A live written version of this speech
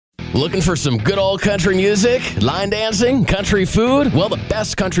Looking for some good old country music, line dancing, country food? Well, the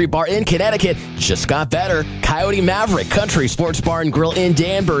best country bar in Connecticut just got better. Coyote Maverick Country Sports Bar and Grill in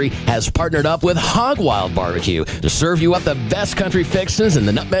Danbury has partnered up with Hog Wild Barbecue to serve you up the best country fixins in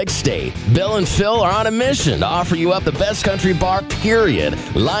the Nutmeg State. Bill and Phil are on a mission to offer you up the best country bar, period.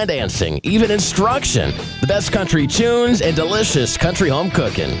 Line dancing, even instruction, the best country tunes, and delicious country home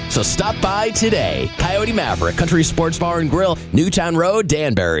cooking. So stop by today. Coyote Maverick Country Sports Bar and Grill, Newtown Road,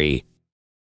 Danbury.